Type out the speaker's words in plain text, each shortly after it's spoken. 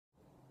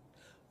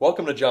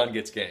welcome to John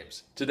Gets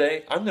Games.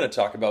 Today, I'm going to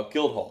talk about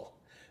Guildhall.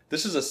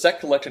 This is a set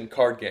collection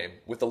card game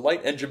with a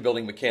light engine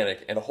building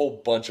mechanic and a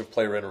whole bunch of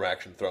player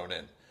interaction thrown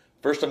in.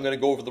 First, I'm going to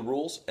go over the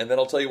rules, and then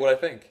I'll tell you what I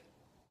think.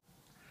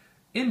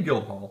 In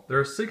Guildhall, there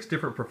are 6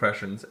 different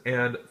professions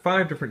and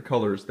 5 different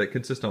colors that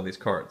consist on these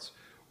cards.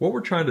 What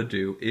we're trying to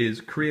do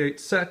is create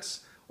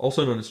sets,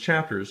 also known as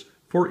chapters,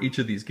 for each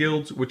of these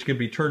guilds, which can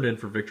be turned in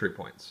for victory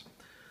points.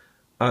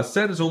 A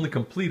set is only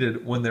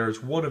completed when there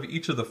is one of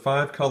each of the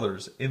 5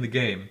 colors in the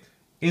game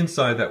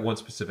inside that one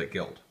specific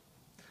guild.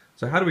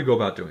 So how do we go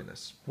about doing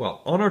this?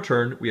 Well, on our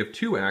turn, we have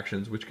 2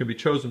 actions which can be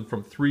chosen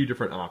from 3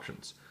 different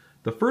options.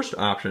 The first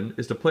option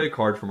is to play a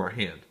card from our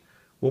hand.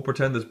 We'll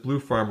pretend this blue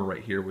farmer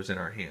right here was in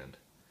our hand.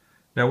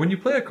 Now when you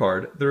play a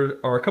card,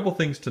 there are a couple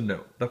things to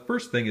note. The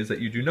first thing is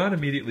that you do not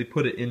immediately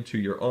put it into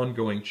your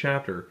ongoing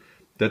chapter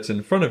that's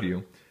in front of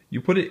you. You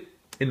put it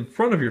in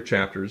front of your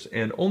chapters,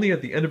 and only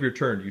at the end of your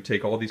turn you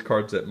take all these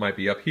cards that might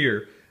be up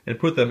here and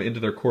put them into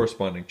their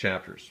corresponding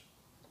chapters.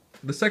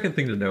 The second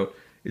thing to note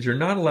is you're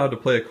not allowed to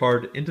play a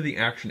card into the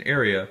action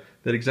area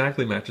that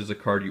exactly matches a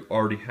card you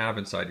already have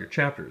inside your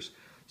chapters.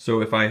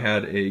 So if I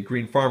had a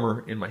green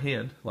farmer in my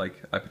hand,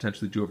 like I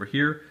potentially do over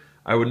here,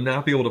 I would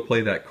not be able to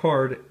play that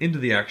card into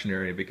the action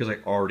area because I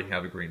already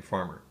have a green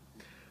farmer.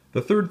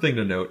 The third thing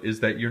to note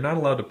is that you're not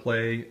allowed to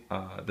play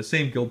the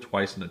same guild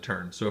twice in a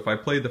turn. So if I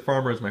played the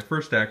farmer as my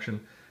first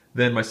action,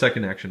 then my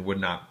second action would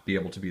not be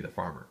able to be the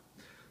farmer.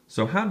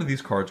 So how do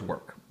these cards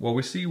work? Well,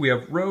 we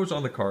have rows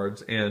on the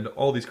cards and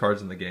all these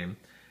cards in the game,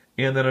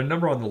 and then a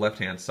number on the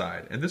left-hand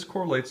side. And this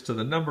correlates to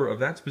the number of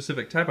that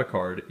specific type of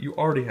card you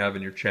already have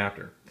in your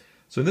chapter.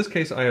 So in this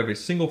case, I have a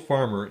single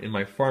farmer in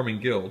my farming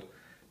guild,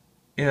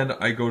 and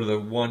I go to the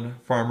 1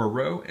 farmer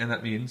row, and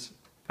that means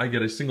I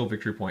get a single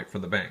victory point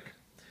from the bank.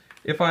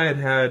 If I had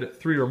had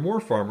 3 or more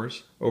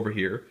farmers over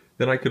here,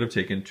 then I could have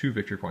taken 2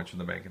 victory points from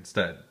the bank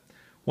instead.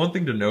 One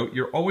thing to note,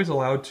 you're always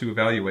allowed to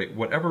evaluate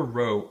whatever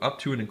row up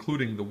to and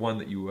including the one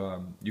that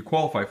you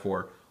qualify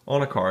for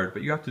on a card,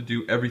 but you have to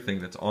do everything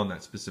that's on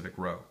that specific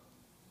row.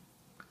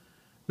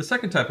 The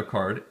second type of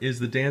card is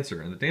the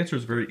dancer, and the dancer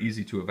is very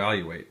easy to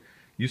evaluate.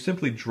 You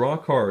simply draw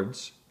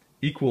cards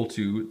equal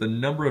to the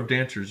number of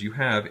dancers you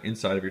have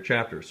inside of your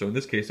chapter. So in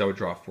this case, I would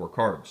draw 4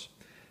 cards.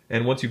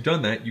 And once you've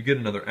done that, you get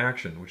another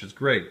action, which is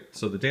great.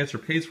 So the dancer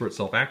pays for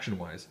itself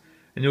action-wise,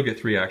 and you'll get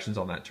 3 actions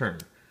on that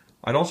turn.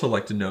 I'd also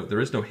like to note there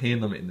is no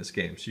hand limit in this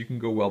game, so you can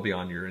go well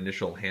beyond your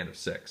initial hand of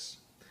 6.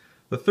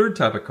 The third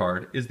type of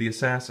card is the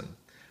assassin.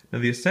 Now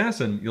the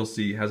assassin, you'll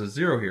see, has a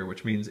 0 here,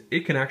 which means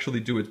it can actually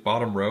do its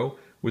bottom row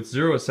with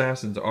 0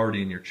 assassins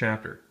already in your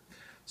chapter.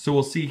 So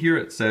we'll see here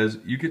it says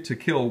you get to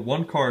kill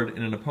 1 card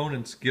in an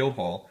opponent's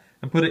Guildhall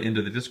and put it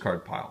into the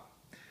discard pile.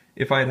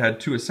 If I had had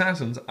 2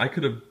 assassins, I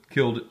could have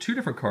killed 2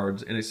 different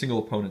cards in a single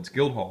opponent's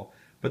Guildhall,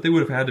 but they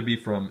would have had to be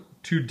from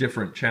 2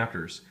 different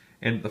chapters.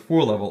 And at the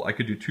 4 level, I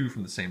could do 2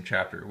 from the same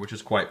chapter, which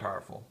is quite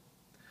powerful.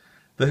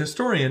 The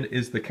historian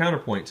is the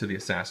counterpoint to the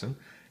assassin,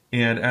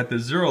 and at the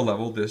 0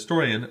 level, the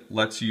historian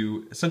lets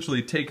you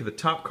essentially take the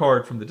top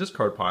card from the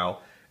discard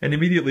pile and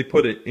immediately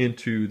put it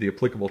into the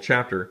applicable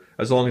chapter,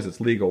 as long as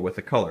it's legal with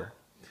the color.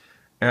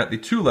 At the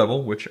 2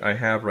 level, which I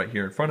have right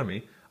here in front of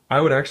me,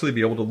 I would actually be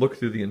able to look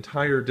through the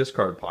entire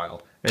discard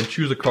pile and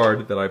choose a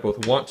card that I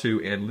both want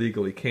to and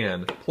legally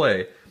can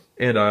play,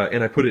 and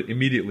I put it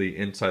immediately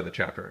inside the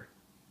chapter.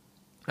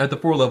 At the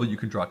 4 level, you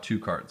can draw 2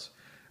 cards.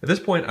 At this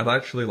point, I'd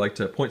actually like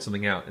to point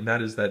something out, and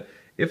that is that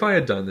if I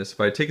had done this, if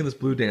I had taken this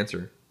blue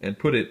dancer and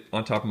put it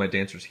on top of my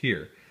dancers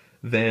here,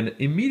 then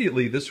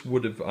immediately this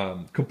would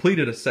have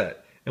completed a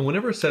set. And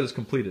whenever a set is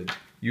completed,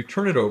 you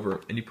turn it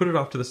over and you put it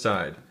off to the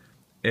side.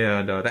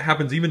 And that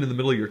happens even in the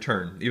middle of your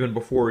turn, even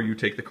before you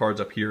take the cards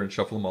up here and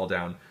shuffle them all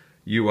down.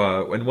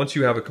 And once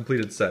you have a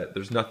completed set,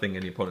 there's nothing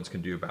any opponents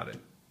can do about it.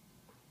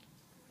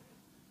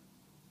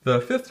 The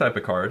 5th type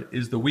of card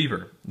is the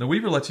Weaver. The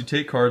Weaver lets you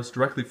take cards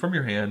directly from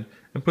your hand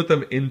and put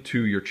them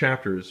into your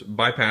chapters,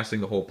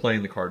 bypassing the whole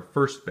playing the card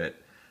first bit.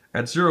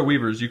 At 0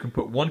 Weavers, you can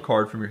put 1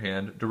 card from your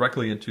hand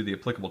directly into the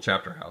applicable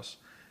chapter house.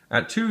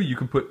 At 2, you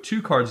can put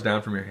 2 cards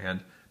down from your hand,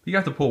 but you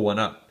have to pull 1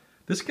 up.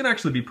 This can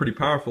actually be pretty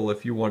powerful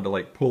if you wanted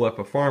to pull up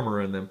a farmer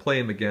and then play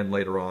him again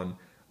later on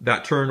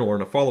that turn or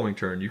in a following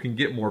turn. You can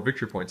get more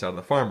victory points out of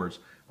the farmers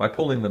by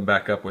pulling them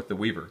back up with the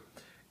Weaver.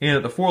 And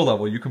at the 4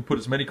 level, you can put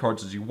as many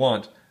cards as you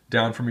want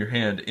down from your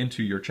hand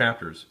into your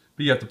chapters,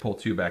 but you have to pull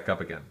 2 back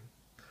up again.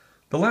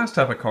 The last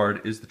type of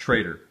card is the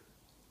Trader,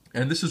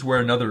 and this is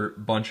where another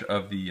bunch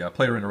of the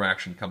player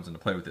interaction comes into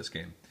play with this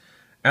game.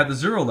 At the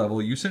 0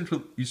 level, you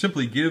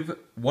simply give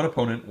one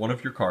opponent one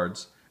of your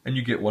cards, and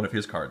you get one of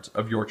his cards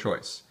of your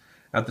choice.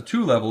 At the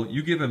 2 level,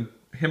 you give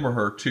him or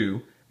her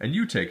 2, and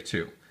you take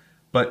 2.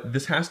 But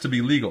this has to be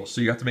legal, so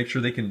you have to make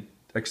sure they can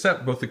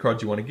accept both the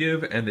cards you want to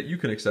give, and that you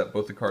can accept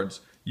both the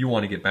cards you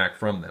want to get back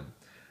from them.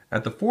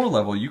 At the 4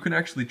 level, you can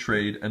actually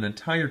trade an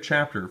entire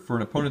chapter for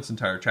an opponent's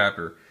entire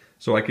chapter.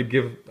 So I could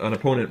give an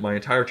opponent my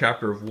entire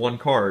chapter of 1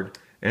 card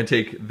and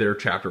take their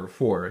chapter of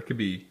 4. It could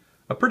be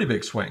a pretty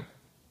big swing.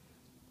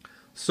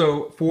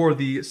 So for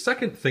the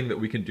second thing that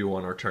we can do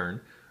on our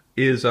turn,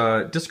 is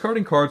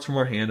discarding cards from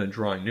our hand and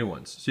drawing new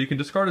ones. So you can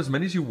discard as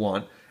many as you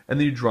want, and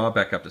then you draw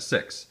back up to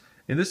 6.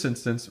 In this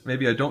instance,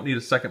 maybe I don't need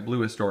a second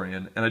blue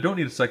historian, and I don't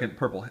need a second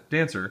purple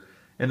dancer,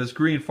 and this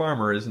green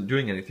farmer isn't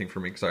doing anything for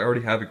me because I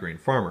already have a green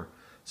farmer.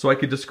 So I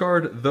could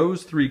discard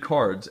those 3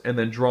 cards and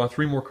then draw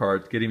 3 more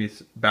cards, getting me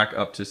back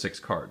up to 6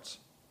 cards.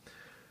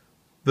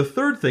 The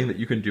third thing that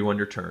you can do on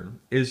your turn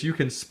is you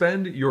can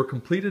spend your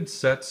completed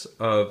sets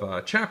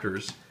of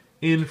chapters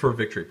in for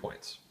victory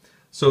points.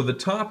 So the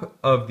top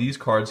of these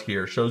cards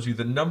here shows you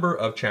the number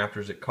of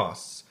chapters it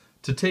costs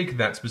to take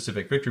that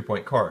specific victory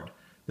point card.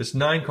 This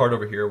 9 card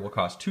over here will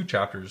cost 2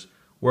 chapters,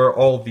 where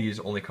all of these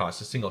only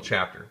cost a single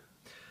chapter.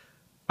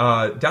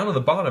 Down on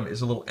the bottom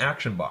is a little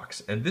action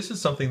box, and this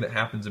is something that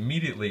happens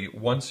immediately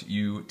once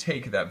you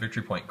take that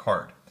victory point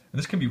card. And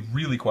this can be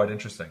really quite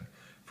interesting.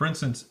 For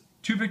instance,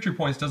 2 victory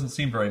points doesn't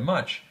seem very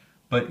much,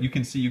 but you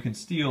can see you can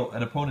steal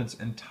an opponent's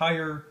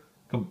entire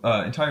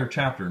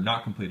chapter,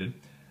 not completed,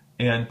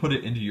 and put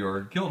it into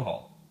your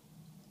Guildhall.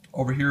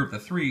 Over here with the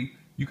 3,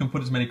 you can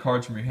put as many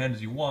cards from your hand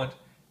as you want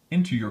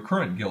into your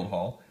current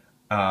Guildhall.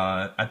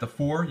 At the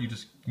 4, you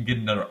just can get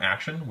another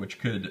action, which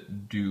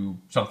could do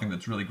something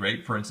that's really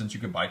great. For instance, you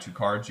could buy 2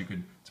 cards, you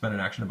could spend an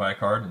action to buy a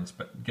card, and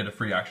get a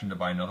free action to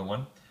buy another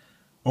one.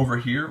 Over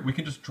here, we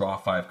can just draw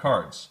 5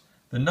 cards.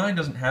 The 9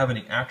 doesn't have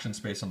any action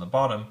space on the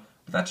bottom,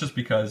 but that's just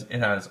because it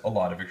has a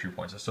lot of victory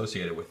points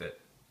associated with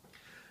it.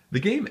 The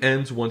game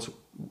ends once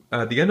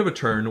at the end of a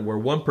turn where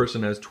one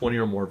person has 20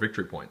 or more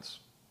victory points.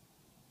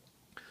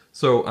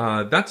 So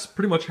that's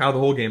pretty much how the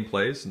whole game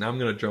plays. Now I'm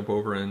going to jump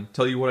over and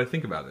tell you what I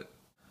think about it.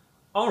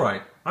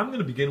 Alright, I'm going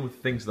to begin with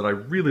things that I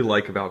really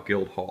like about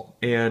Guildhall.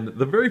 And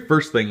the very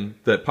first thing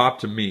that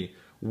popped to me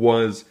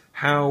was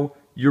how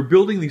you're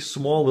building these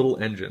small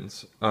little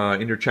engines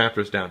in your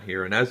chapters down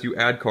here. And as you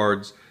add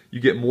cards,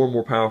 you get more and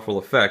more powerful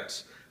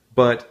effects.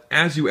 But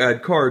as you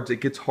add cards,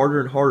 it gets harder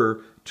and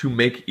harder to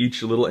make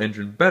each little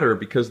engine better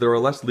because there are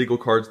less legal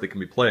cards that can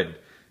be played.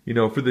 You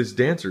know, for these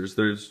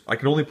dancers, I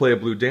can only play a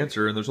blue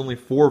dancer, and there's only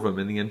 4 of them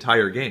in the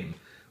entire game.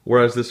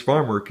 Whereas this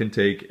farmer can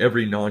take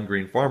every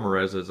non-green farmer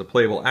as a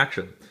playable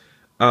action.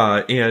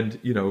 And,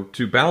 you know,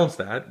 to balance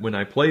that, when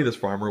I play this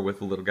farmer with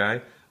the little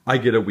guy, I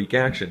get a weak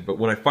action. But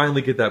when I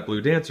finally get that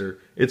blue dancer,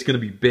 it's going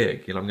to be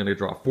big. You know, I'm going to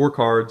draw 4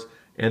 cards,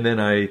 and then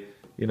I,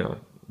 you know,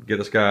 get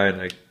this guy,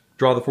 and I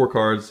draw the 4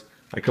 cards,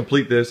 I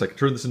complete this, I can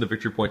turn this into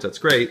victory points, that's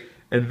great.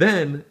 And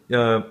then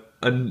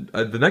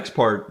the next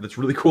part that's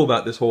really cool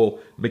about this whole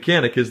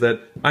mechanic is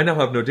that I now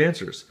have no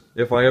dancers.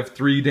 If I have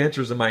 3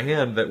 dancers in my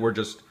hand that were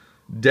just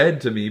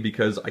dead to me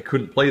because I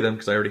couldn't play them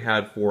because I already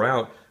had 4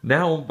 out,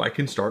 now I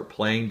can start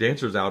playing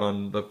dancers out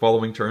on the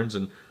following turns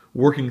and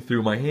working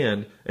through my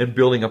hand and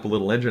building up a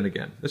little engine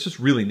again. It's just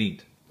really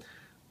neat.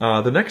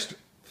 The next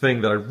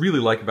thing that I really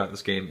like about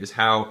this game is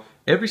how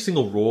every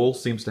single role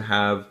seems to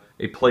have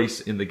a place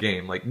in the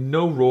game. Like,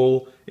 no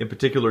role in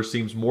particular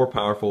seems more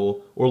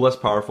powerful or less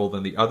powerful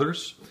than the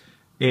others,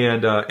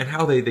 and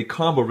how they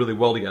combo really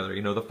well together.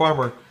 You know, the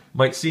farmer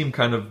might seem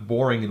kind of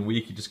boring and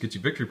weak, he just gets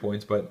you victory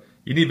points, but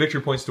you need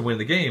victory points to win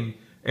the game,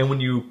 and when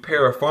you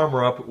pair a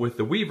farmer up with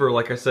the weaver,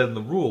 like I said in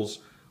the rules,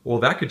 well,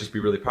 that could just be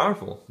really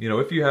powerful. You know,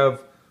 if you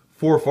have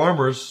 4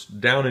 farmers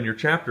down in your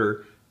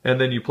chapter, and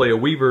then you play a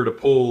weaver to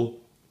pull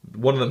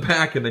one of them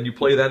back, and then you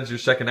play that as your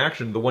second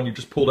action, the one you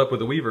just pulled up with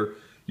the weaver,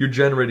 you're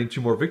generating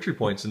 2 more victory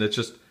points, and it's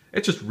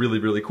just really,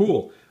 really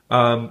cool.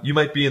 You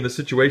might be in the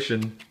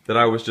situation that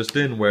I was just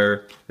in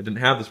where I didn't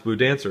have this blue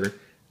dancer,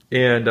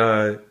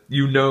 and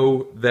you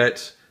know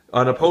that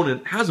an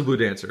opponent has a blue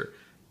dancer.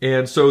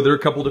 And so there are a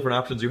couple different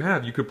options you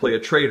have. You could play a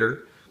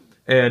traitor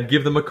and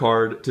give them a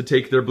card to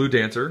take their blue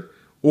dancer,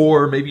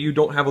 or maybe you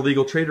don't have a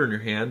legal traitor in your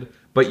hand,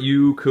 but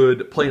you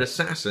could play an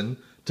assassin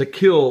to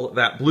kill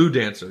that blue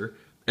dancer,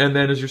 and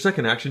then as your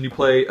second action you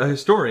play a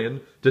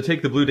historian to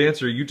take the blue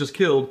dancer you just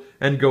killed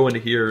and go into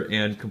here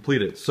and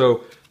complete it.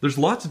 So there's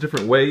lots of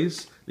different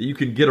ways that you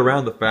can get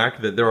around the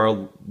fact that there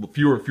are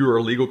fewer and fewer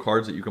illegal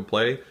cards that you can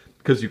play,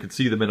 because you can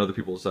see them in other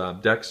people's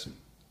decks.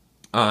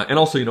 And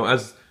also, you know,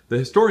 as the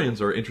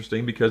historians are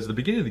interesting because at the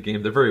beginning of the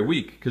game they're very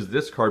weak because the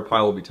discard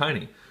pile will be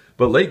tiny.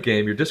 But late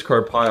game, your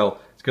discard pile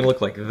is going to look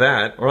like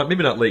that, or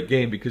maybe not late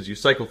game because you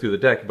cycle through the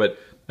deck, but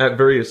at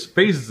various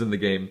phases in the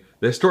game,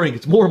 the historian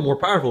gets more and more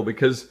powerful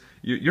because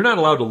you're not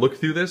allowed to look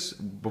through this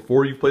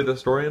before you've played the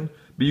historian,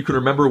 but you can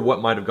remember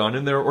what might have gone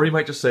in there, or you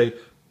might just say,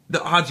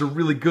 the odds are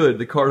really good,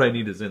 the card I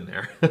need is in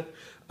there.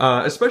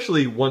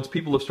 Especially once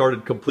people have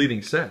started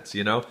completing sets,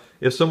 you know?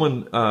 If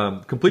someone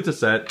completes a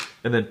set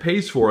and then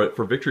pays for it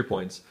for victory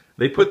points,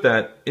 they put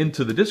that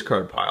into the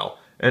discard pile,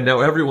 and now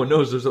everyone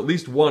knows there's at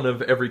least one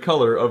of every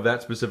color of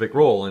that specific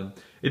role, and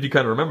if you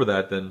kind of remember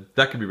that, then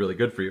that can be really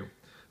good for you.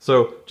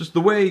 So just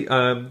the way,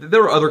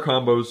 there are other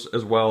combos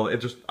as well.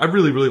 I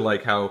really, really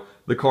like how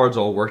the cards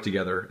all work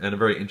together in a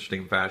very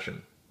interesting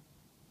fashion.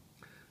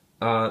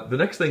 The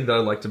next thing that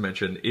I'd like to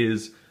mention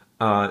is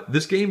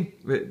this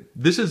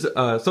is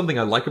something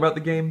I like about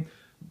the game,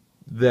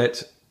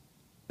 that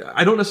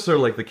I don't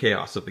necessarily like the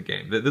chaos of the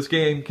game. This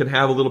game can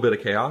have a little bit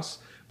of chaos,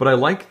 but I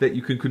like that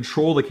you can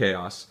control the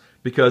chaos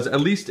because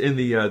at least in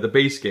the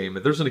base game,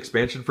 there's an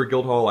expansion for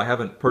Guildhall I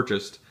haven't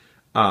purchased,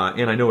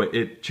 and I know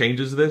it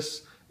changes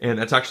this, and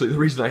that's actually the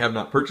reason I have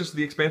not purchased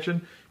the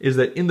expansion, is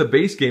that in the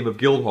base game of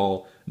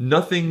Guildhall,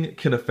 nothing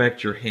can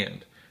affect your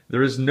hand.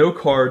 There is no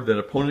card that an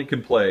opponent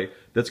can play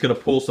that's going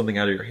to pull something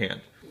out of your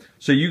hand.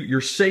 So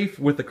you're safe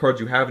with the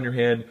cards you have in your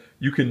hand.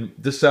 You can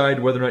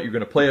decide whether or not you're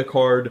going to play a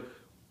card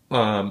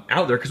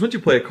out there, because once you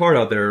play a card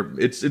out there,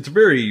 it's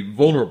very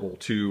vulnerable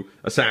to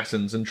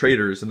assassins and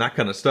traitors and that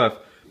kind of stuff.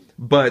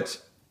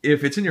 But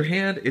if it's in your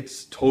hand,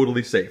 it's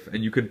totally safe,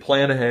 and you can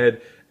plan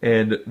ahead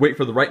and wait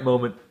for the right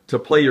moment to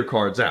play your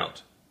cards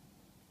out.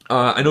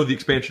 I know the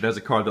expansion has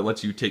a card that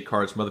lets you take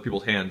cards from other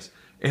people's hands,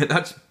 and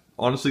that's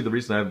honestly the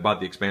reason I haven't bought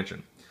the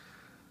expansion.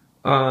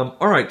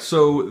 Alright,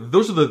 so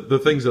those are the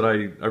things that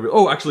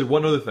oh, actually,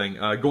 one other thing,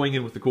 going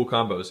in with the cool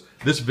combos.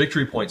 This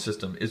victory point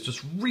system is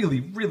just really,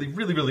 really,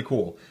 really, really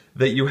cool.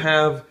 That you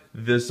have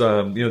this,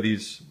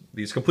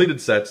 these completed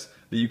sets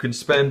that you can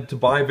spend to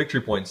buy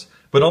victory points,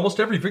 but almost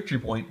every victory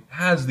point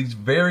has these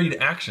varied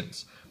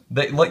actions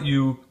that let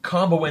you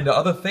combo into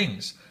other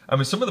things. I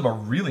mean, some of them are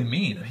really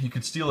mean. You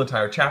could steal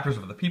entire chapters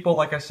of the people,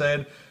 like I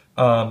said,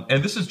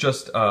 and this is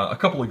just a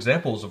couple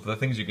examples of the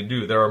things you can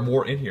do. There are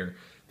more in here.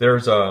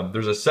 There's a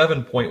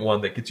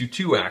 7.1 that gets you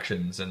 2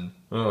 actions, and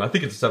I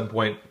think it's a 7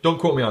 point. Don't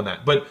quote me on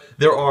that, but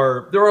there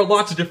are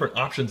lots of different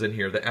options in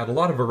here that add a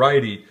lot of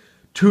variety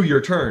to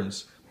your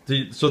turns,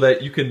 so that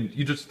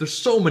there's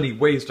so many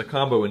ways to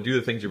combo and do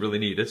the things you really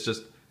need. It's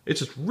just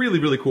really,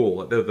 really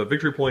cool. The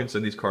victory points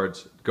and these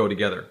cards go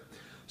together.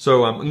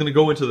 So I'm going to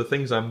go into the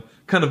things I'm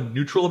kind of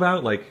neutral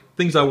about, like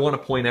things I want to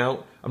point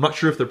out. I'm not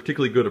sure if they're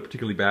particularly good or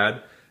particularly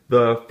bad.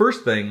 The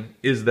first thing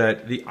is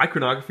that the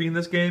iconography in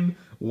this game,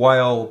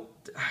 while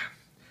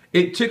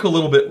it took a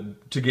little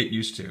bit to get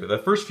used to. The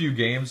first few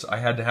games, I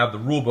had to have the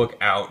rulebook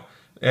out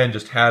and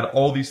just had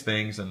all these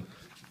things, and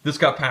this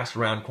got passed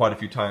around quite a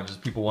few times as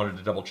people wanted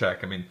to double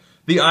check. I mean,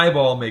 the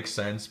eyeball makes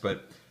sense,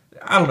 but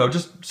I don't know,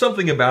 just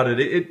something about it.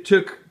 It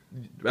took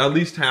at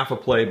least half a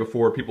play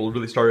before people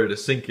really started to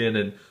sink in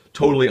and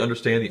totally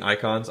understand the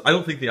icons. I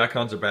don't think the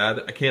icons are bad.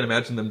 I can't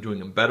imagine them doing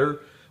them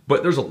better,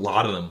 but there's a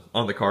lot of them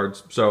on the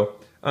cards. So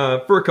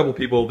for a couple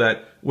people,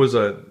 that was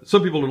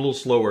some people are a little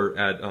slower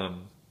at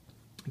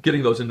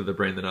getting those into their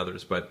brain than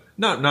others, but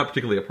not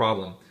particularly a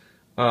problem.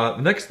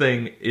 The next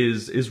thing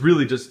is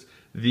really just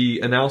the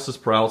analysis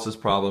paralysis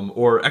problem,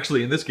 or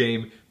actually in this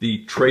game,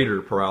 the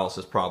traitor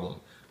paralysis problem.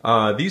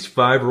 These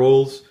 5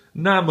 rolls,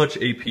 not much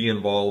AP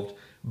involved,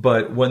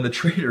 but when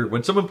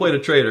someone played a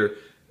traitor,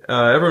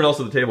 everyone else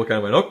at the table kind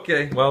of went,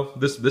 okay, well,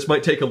 this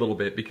might take a little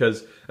bit,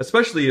 because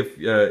especially if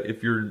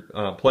you're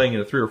playing in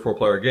a 3 or 4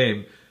 player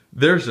game,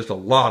 there's just a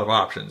lot of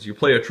options. You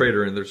play a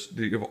traitor, and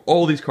you have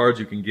all these cards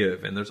you can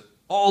give, and there's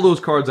all those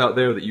cards out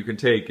there that you can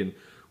take, and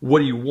what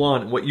do you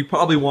want? What you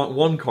probably want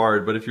one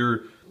card, but if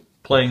you're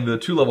playing the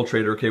 2-level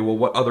traitor, okay, well,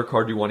 what other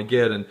card do you want to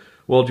get? And,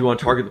 well, do you want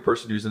to target the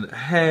person who's in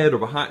ahead or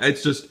behind?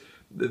 It's just,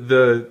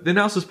 the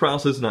analysis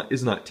paralysis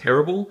is not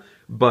terrible,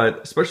 but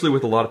especially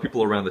with a lot of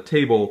people around the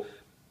table,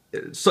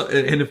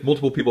 and if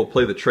multiple people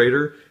play the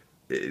traitor,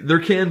 there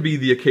can be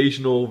the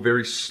occasional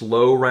very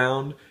slow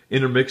round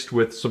intermixed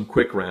with some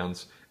quick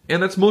rounds.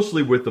 And that's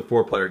mostly with the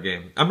 4-player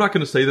game. I'm not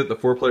going to say that the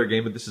 4-player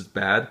game of this is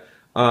bad.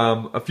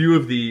 I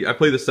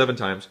played this 7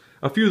 times.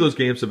 A few of those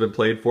games have been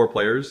played 4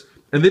 players,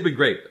 and they've been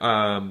great.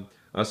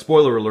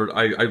 Spoiler alert,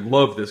 I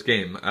love this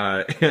game.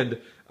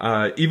 And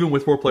even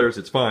with 4 players,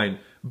 it's fine.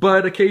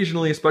 But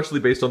occasionally, especially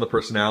based on the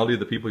personality of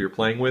the people you're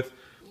playing with,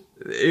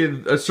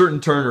 a certain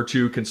turn or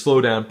two can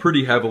slow down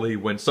pretty heavily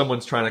when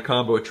someone's trying to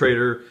combo a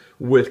traitor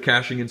with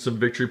cashing in some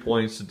victory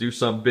points to do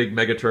some big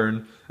mega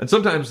turn. And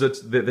sometimes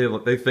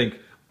they think,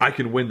 I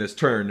can win this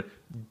turn.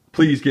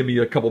 Please give me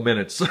a couple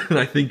minutes, and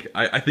I think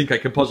I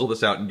can puzzle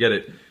this out and get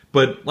it.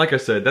 But like I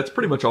said, that's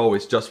pretty much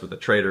always just with the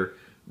traitor.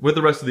 With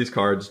the rest of these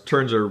cards,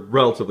 turns are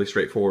relatively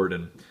straightforward,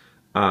 and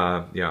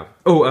yeah.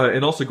 Oh,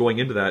 and also going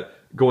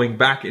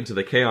back into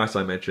the chaos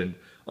I mentioned,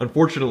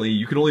 unfortunately,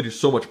 you can only do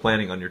so much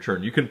planning on your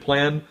turn. You can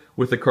plan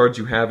with the cards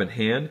you have in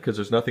hand, because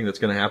there's nothing that's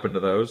going to happen to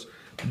those.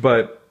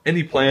 But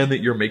any plan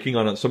that you're making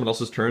on someone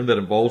else's turn that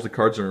involves the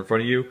cards that are in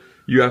front of you,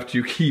 you have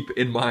to keep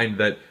in mind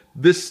that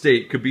this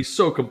state could be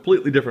so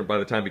completely different by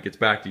the time it gets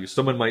back to you.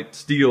 Someone might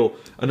steal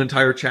an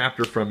entire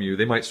chapter from you.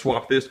 They might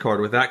swap this card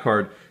with that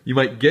card. You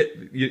might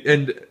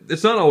and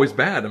it's not always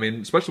bad. I mean,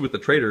 especially with the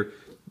traitor,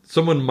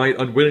 someone might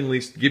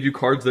unwittingly give you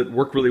cards that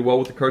work really well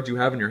with the cards you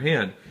have in your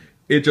hand.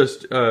 It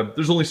just,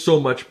 there's only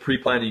so much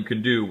pre-planning you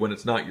can do when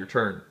it's not your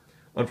turn,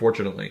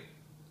 unfortunately.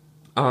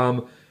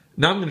 Now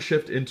I'm going to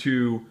shift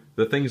into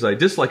the things I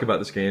dislike about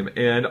this game,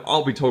 and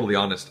I'll be totally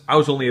honest. I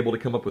was only able to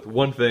come up with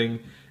one thing,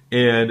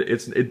 and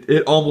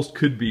it almost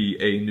could be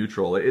a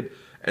neutral.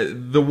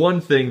 The one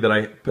thing that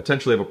I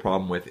potentially have a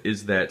problem with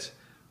is that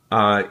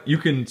you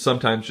can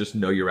sometimes just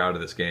know you're out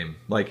of this game.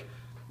 Like,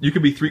 you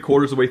could be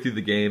 3/4 of the way through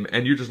the game,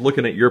 and you're just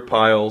looking at your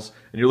piles,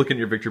 and you're looking at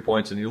your victory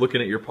points, and you're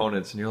looking at your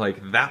opponents, and you're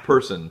like, that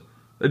person,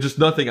 there's just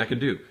nothing I can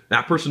do.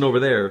 That person over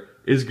there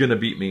is going to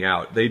beat me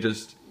out. They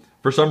just,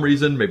 for some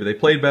reason, maybe they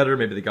played better,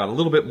 maybe they got a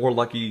little bit more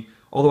lucky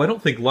although I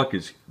don't think luck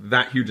is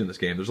that huge in this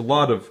game. There's a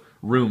lot of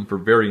room for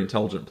very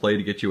intelligent play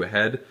to get you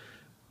ahead.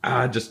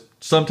 Just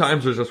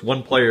sometimes there's just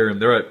one player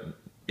and they're at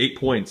 8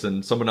 points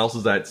and someone else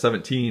is at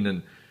 17,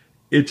 and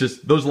it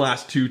just, those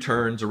last 2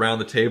 turns around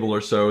the table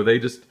or so, they're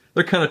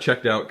kind of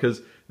checked out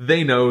because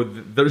they know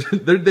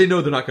they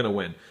know they're not going to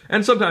win.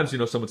 And sometimes, you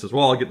know, someone says,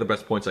 well, I'll get the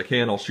best points I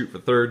can, I'll shoot for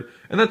third,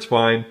 and that's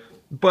fine.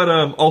 But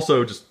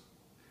also just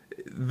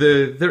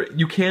there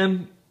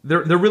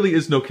really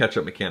is no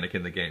catch-up mechanic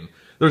in the game.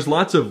 There's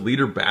lots of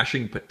leader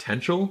bashing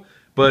potential,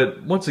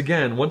 but once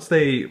again, once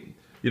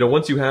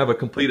you have a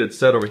completed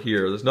set over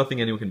here, there's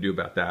nothing anyone can do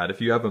about that.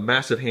 If you have a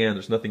massive hand,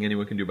 there's nothing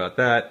anyone can do about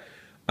that.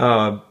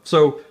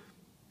 So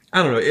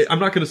I don't know. I'm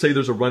not going to say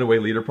there's a runaway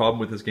leader problem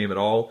with this game at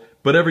all,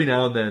 but every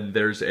now and then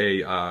there's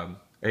a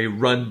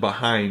run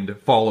behind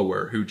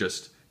follower who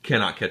just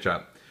cannot catch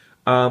up.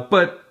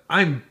 But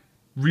I'm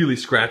really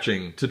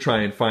scratching to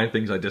try and find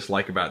things I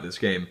dislike about this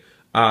game.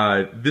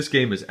 This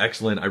game is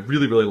excellent. I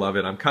really, really love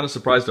it. I'm kind of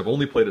surprised I've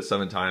only played it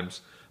 7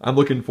 times. I'm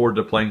looking forward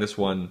to playing this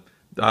one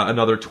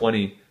another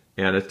 20,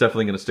 and it's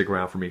definitely going to stick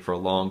around for me for a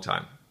long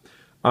time.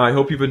 I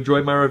hope you've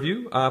enjoyed my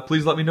review.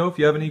 Please let me know if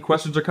you have any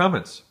questions or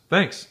comments.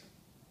 Thanks.